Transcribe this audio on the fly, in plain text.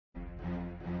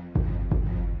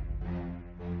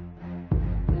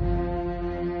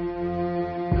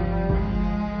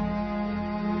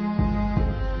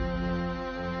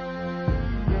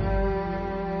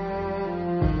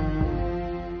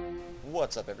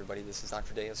What's up everybody, this is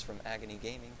Dr. Deus from Agony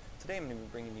Gaming. Today I'm going to be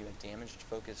bringing you a damaged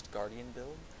focused Guardian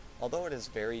build. Although it is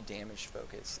very damaged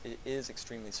focused, it is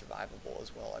extremely survivable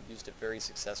as well. I've used it very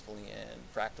successfully in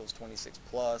Fractals 26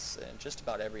 Plus and just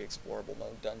about every explorable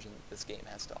mode dungeon that this game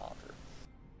has to offer.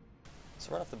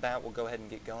 So right off the bat we'll go ahead and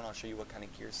get going. I'll show you what kind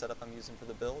of gear setup I'm using for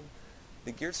the build.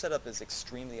 The gear setup is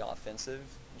extremely offensive.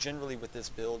 Generally with this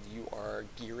build you are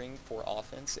gearing for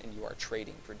offense and you are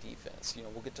trading for defense.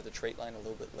 We'll get to the trait line a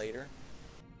little bit later.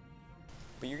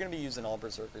 But you're going to be using all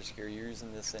Berserkers gear. You're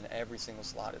using this in every single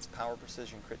slot. It's power,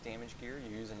 precision, crit damage gear.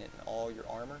 You're using it in all your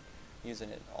armor, using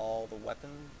it in all the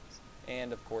weapons,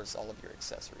 and of course all of your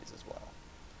accessories as well.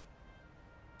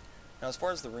 Now as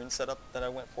far as the rune setup that I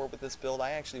went for with this build,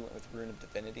 I actually went with Rune of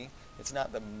Divinity. It's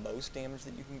not the most damage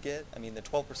that you can get. I mean, the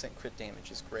 12% crit damage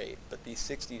is great, but the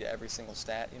 60 to every single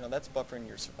stat, that's buffering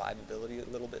your survivability a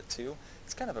little bit too.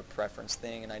 It's kind of a preference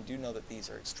thing, and I do know that these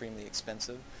are extremely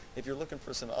expensive. If you're looking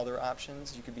for some other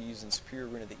options, you could be using Superior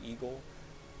Rune of the Eagle.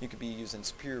 You could be using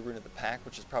Superior Rune of the Pack,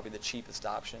 which is probably the cheapest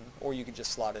option, or you could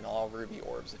just slot in all Ruby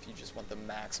Orbs if you just want the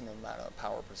maximum amount of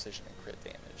power, precision, and crit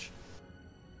damage.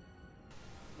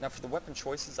 Now for the weapon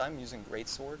choices, I'm using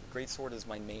Greatsword. Greatsword is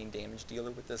my main damage dealer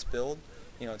with this build.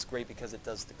 It's great because it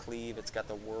does the cleave, it's got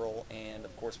the whirl, and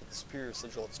of course with the superior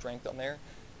sigil of strength on there,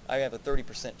 I have a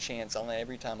 30% chance on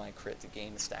every time I crit to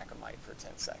gain a stack of might for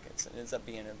 10 seconds. It ends up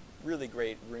being a really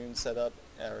great rune setup,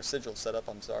 or sigil setup,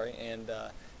 I'm sorry, and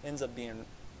ends up being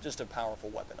just a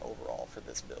powerful weapon overall for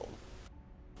this build.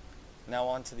 Now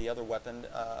on to the other weapon.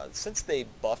 Since they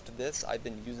buffed this, I've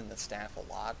been using the staff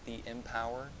a lot. The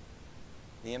Empower.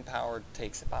 The Empower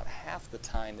takes about half the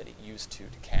time that it used to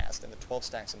cast, and the 12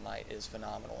 stacks of might is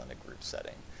phenomenal in a group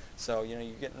setting. So, you're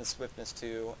getting the swiftness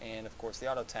too, and of course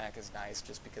the auto attack is nice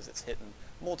just because it's hitting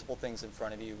multiple things in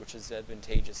front of you, which is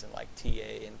advantageous in like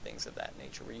TA and things of that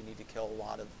nature, where you need to kill a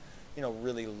lot of,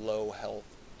 really low health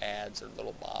adds or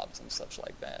little mobs and such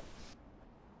like that.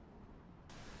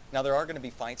 Now there are going to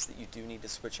be fights that you do need to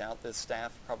switch out this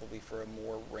staff, probably for a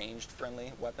more ranged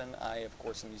friendly weapon. I of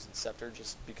course am using Scepter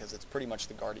just because it's pretty much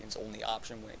the Guardian's only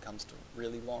option when it comes to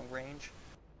really long range.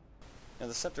 Now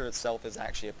the Scepter itself is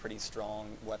actually a pretty strong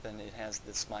weapon. It has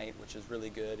the smite, which is really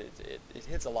good. It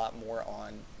hits a lot more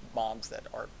on mobs that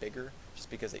are bigger just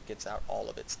because it gets out all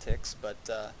of its ticks, but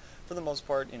for the most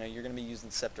part, you're going to be using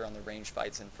Scepter on the range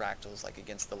fights in Fractals, like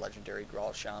against the legendary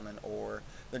Grawl Shaman or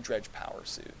the Dredge Power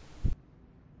Suit.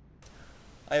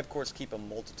 I of course keep a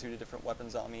multitude of different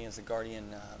weapons on me as a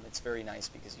Guardian. It's very nice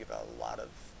because you have a lot of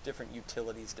different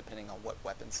utilities depending on what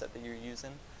weapon set that you're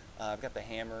using. I've got the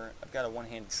hammer, I've got a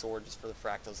one-handed sword just for the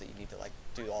Fractals that you need to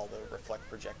do all the reflect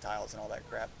projectiles and all that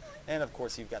crap, and of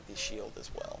course you've got the shield as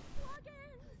well.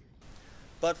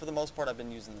 But for the most part I've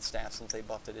been using the staff since they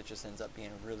buffed it. It just ends up being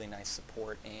a really nice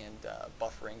support and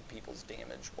buffering people's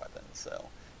damage weapon, so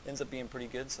it ends up being pretty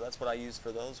good, so that's what I use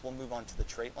for those. We'll move on to the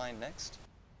trait line next.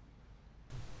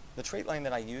 The trait line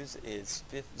that I use is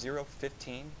 0,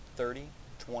 15, 30,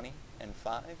 20, and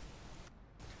 5.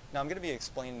 Now I'm going to be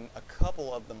explaining a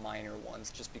couple of the minor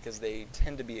ones just because they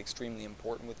tend to be extremely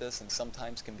important with this and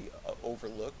sometimes can be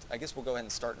overlooked. I guess we'll go ahead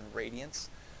and start in Radiance.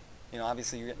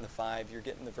 Obviously you're getting the 5, you're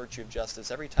getting the Virtue of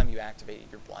Justice. Every time you activate it,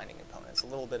 you're blinding opponents. A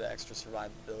little bit of extra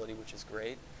survivability, which is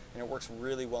great, and it works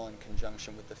really well in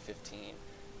conjunction with the 15.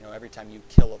 Every time you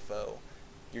kill a foe,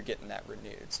 you're getting that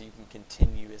renewed, so you can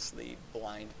continuously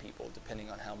blind people depending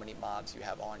on how many mobs you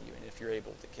have on you and if you're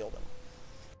able to kill them.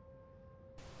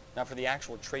 Now for the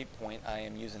actual trait point, I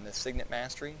am using the Signet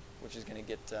Mastery, which is going to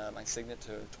get my Signet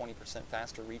to 20%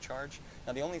 faster recharge.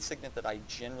 Now the only Signet that I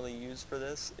generally use for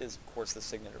this is of course the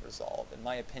Signet of Resolve. In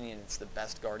my opinion, it's the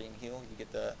best Guardian heal. You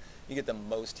get the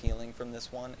most healing from this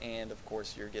one, and of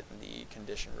course you're getting the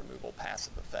condition removal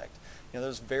passive effect.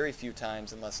 There's very few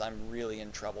times, unless I'm really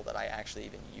in trouble, that I actually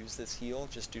even use this heal,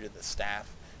 just due to the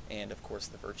staff and of course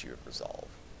the Virtue of Resolve.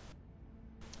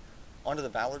 Onto the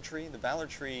Valor Tree. The Valor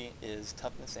Tree is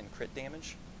toughness and crit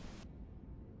damage.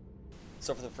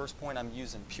 So for the first point I'm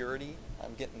using Purity.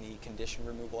 I'm getting the condition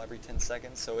removal every 10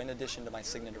 seconds, so in addition to my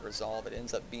Signet of Resolve, it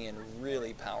ends up being a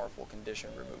really powerful condition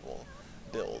removal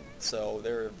build. So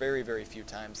there are very, very few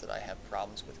times that I have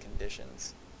problems with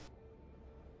conditions.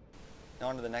 Now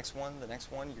on to the next one. The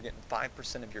next one, you're getting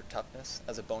 5% of your toughness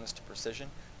as a bonus to precision.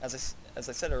 As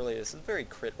I said earlier, this is a very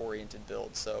crit-oriented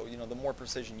build, so the more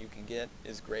precision you can get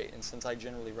is great. And since I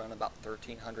generally run about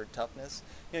 1300 toughness,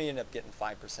 you end up getting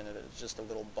 5% of it. It's just a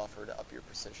little buffer to up your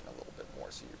precision a little bit more,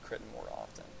 so you're critting more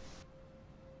often.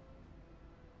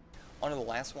 On to the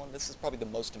last one. This is probably the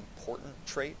most important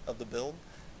trait of the build.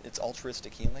 It's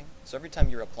altruistic healing. So every time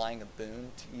you're applying a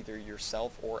boon to either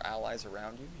yourself or allies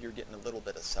around you, you're getting a little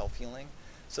bit of self-healing.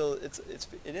 So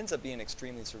it ends up being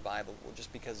extremely survivable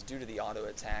just because due to the auto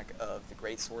attack of the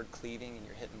greatsword cleaving and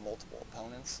you're hitting multiple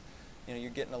opponents, you're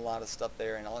getting a lot of stuff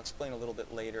there, and I'll explain a little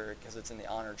bit later because it's in the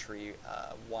honor tree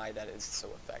why that is so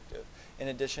effective. In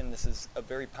addition, this is a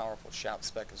very powerful shout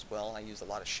spec as well. I use a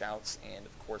lot of shouts, and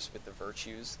of course with the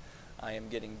virtues, I am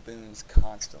getting boons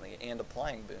constantly and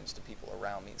applying boons to people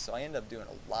around me. So I end up doing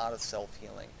a lot of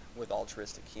self-healing with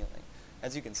altruistic healing.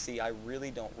 As you can see, I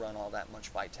really don't run all that much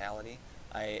vitality.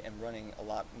 I am running a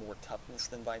lot more toughness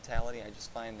than vitality. I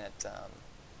just find that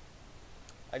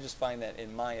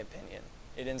in my opinion,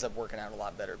 it ends up working out a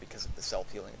lot better because of the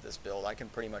self-healing of this build. I can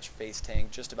pretty much face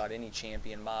tank just about any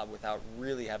champion mob without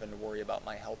really having to worry about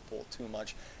my health pool too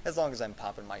much, as long as I'm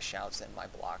popping my shouts and my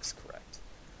blocks correct.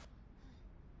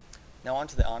 Now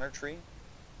onto the honor tree.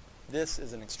 This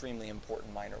is an extremely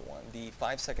important minor one. The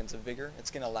 5 seconds of vigor, it's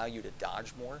going to allow you to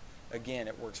dodge more. Again,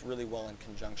 it works really well in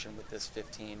conjunction with this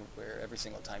 15, where every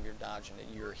single time you're dodging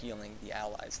it, you're healing the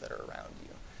allies that are around you.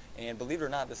 And believe it or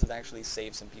not, this has actually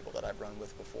saved some people that I've run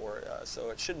with before, so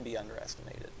it shouldn't be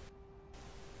underestimated.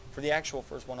 For the actual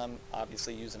first one, I'm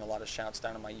obviously using a lot of shouts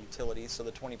down on my utilities, so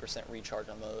the 20% recharge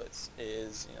on those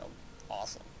is,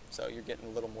 awesome. So you're getting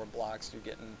a little more blocks, you're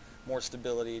getting more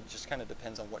stability. It just kind of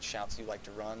depends on what shouts you like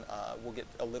to run. We'll get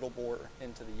a little more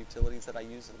into the utilities that I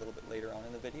use a little bit later on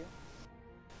in the video.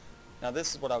 Now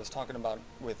this is what I was talking about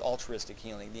with altruistic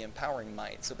healing, the empowering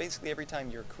might. So basically every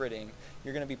time you're critting,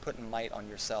 you're going to be putting might on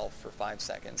yourself for 5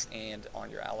 seconds and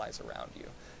on your allies around you.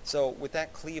 So with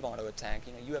that cleave auto attack,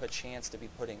 you have a chance to be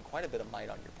putting quite a bit of might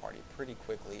on your party pretty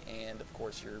quickly, and of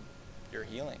course you're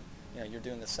healing. You're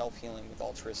doing the self-healing with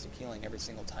altruistic healing every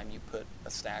single time you put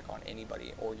a stack on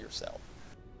anybody or yourself.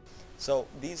 So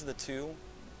these are the two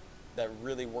that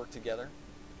really work together.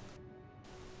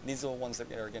 These are the ones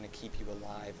that are going to keep you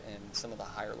alive in some of the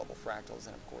higher level fractals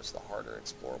and of course the harder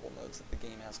explorable modes that the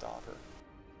game has to offer.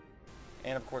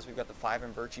 And of course we've got the 5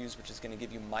 in virtues, which is going to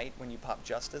give you might when you pop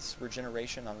justice,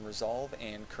 regeneration on resolve,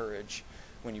 and courage.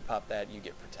 When you pop that, you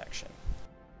get protection.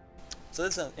 So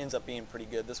this ends up being pretty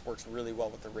good. This works really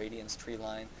well with the Radiance tree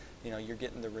line. You're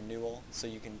getting the renewal, so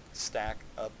you can stack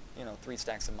up 3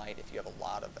 stacks of might if you have a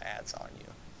lot of ads on you.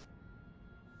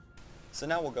 So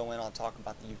now we'll go in, I'll talk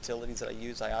about the utilities that I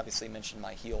use. I obviously mentioned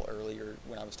my heal earlier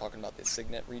when I was talking about the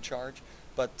Signet recharge,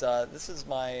 but this is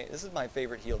my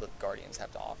favorite heal that the Guardians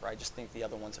have to offer. I just think the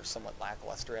other ones are somewhat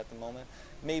lackluster at the moment.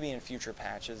 Maybe in future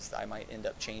patches I might end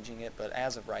up changing it, but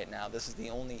as of right now, this is the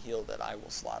only heal that I will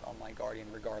slot on my Guardian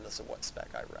regardless of what spec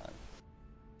I run.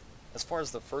 As far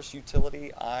as the first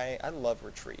utility, I love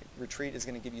Retreat. Retreat is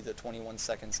going to give you the 21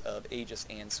 seconds of Aegis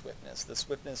and Swiftness. The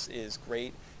Swiftness is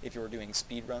great if you're doing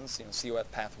speed runs, COF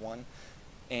Path 1,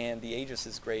 and the Aegis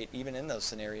is great even in those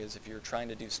scenarios. If you're trying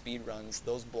to do speed runs,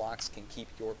 those blocks can keep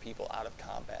your people out of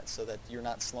combat so that you're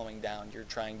not slowing down, you're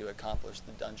trying to accomplish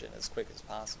the dungeon as quick as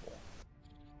possible.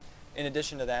 In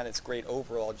addition to that, it's great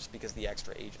overall just because the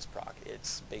extra Aegis proc.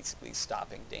 It's basically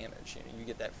stopping damage. You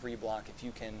get that free block if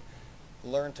you can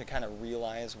learn to kind of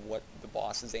realize what the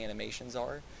boss's animations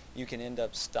are. You can end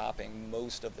up stopping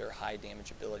most of their high damage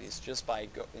abilities just by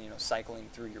cycling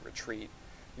through your retreat,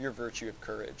 your virtue of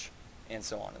courage, and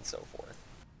so on and so forth.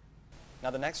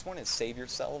 Now the next one is Save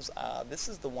Yourselves. This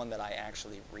is the one that I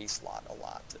actually reslot a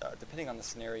lot. Depending on the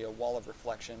scenario, Wall of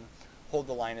Reflection, Hold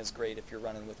the Line is great if you're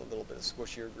running with a little bit of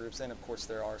squishier groups, and of course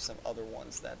there are some other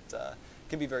ones that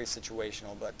can be very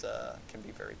situational but can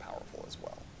be very powerful as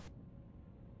well.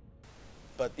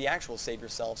 But the actual Save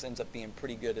Yourselves ends up being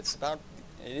pretty good. It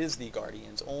is the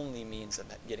Guardian's only means of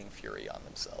getting Fury on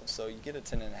themselves. So you get a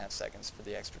 10.5 seconds for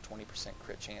the extra 20%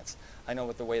 crit chance. I know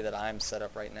with the way that I'm set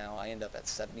up right now, I end up at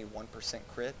 71%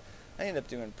 crit. I end up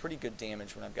doing pretty good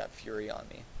damage when I've got Fury on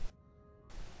me.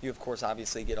 You of course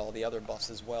obviously get all the other buffs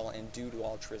as well, and due to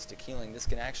altruistic healing, this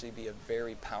can actually be a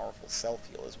very powerful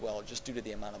self-heal as well, just due to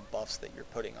the amount of buffs that you're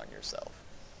putting on yourself.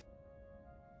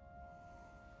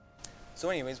 So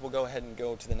anyways, we'll go ahead and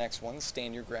go to the next one,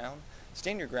 Stand Your Ground.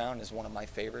 Stand Your Ground is one of my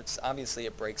favorites. Obviously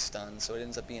it breaks stun, so it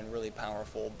ends up being really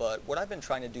powerful, but what I've been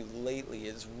trying to do lately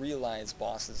is realize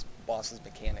bosses'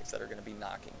 mechanics that are going to be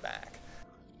knocking back.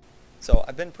 So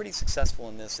I've been pretty successful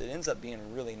in this. It ends up being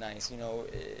really nice.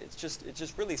 It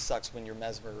just really sucks when your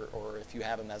Mesmer, or if you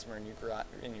have a Mesmer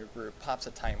in your group, pops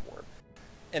a time warp,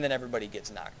 and then everybody gets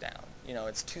knocked down.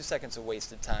 It's 2 seconds of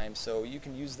wasted time, so you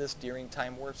can use this during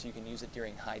time warps, you can use it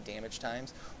during high damage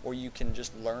times, or you can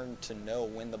just learn to know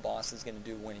when the boss is going to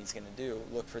do when he's going to do,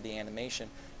 look for the animation,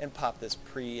 and pop this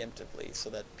preemptively so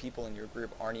that people in your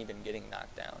group aren't even getting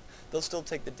knocked down. They'll still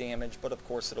take the damage, but of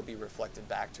course it'll be reflected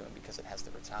back to them because it has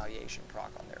the retaliation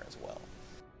proc on there as well.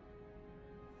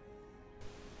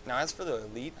 Now as for the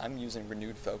Elite, I'm using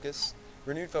Renewed Focus.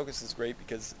 Renewed Focus is great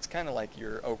because it's kind of like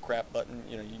your oh crap button,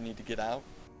 you need to get out.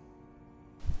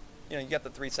 You got the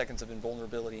 3 seconds of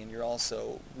invulnerability, and you're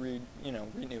also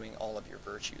renewing all of your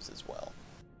virtues as well.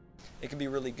 It can be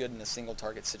really good in a single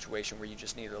target situation where you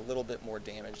just need a little bit more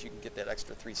damage. You can get that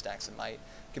extra 3 stacks of might.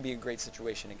 It can be a great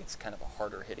situation against kind of a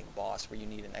harder hitting boss where you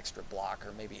need an extra block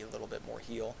or maybe a little bit more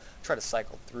heal. Try to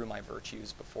cycle through my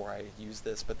virtues before I use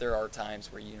this, but there are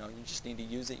times where you just need to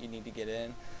use it, you need to get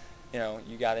in.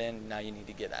 You got in, now you need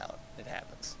to get out. It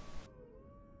happens.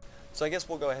 So I guess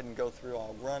we'll go ahead and go through.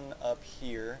 I'll run up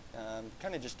here,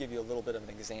 kind of just give you a little bit of an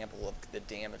example of the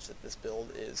damage that this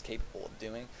build is capable of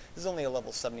doing. This is only a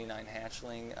level 79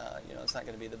 hatchling. It's not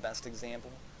going to be the best example,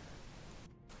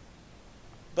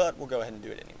 but we'll go ahead and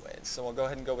do it anyways. So I'll go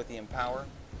ahead and go with the Empower.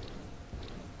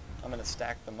 I'm going to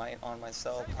stack the might on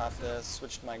myself, pop this,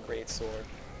 switch to my greatsword,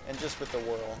 and just with the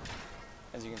whirl,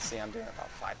 as you can see, I'm doing about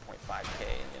 5.5k,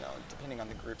 and depending on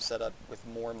the group setup, with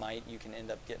more might, you can end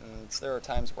up getting, there are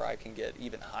times where I can get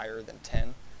even higher than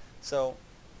 10. So,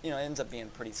 it ends up being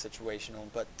pretty situational,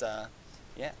 but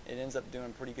yeah, it ends up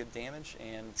doing pretty good damage,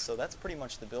 and so that's pretty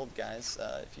much the build, guys.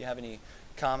 If you have any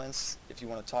comments, if you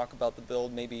want to talk about the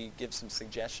build, maybe give some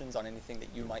suggestions on anything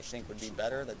that you might think would be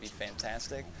better, that'd be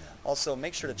fantastic. Also,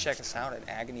 make sure to check us out at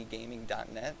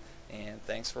agonygaming.net, and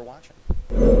thanks for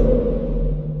watching.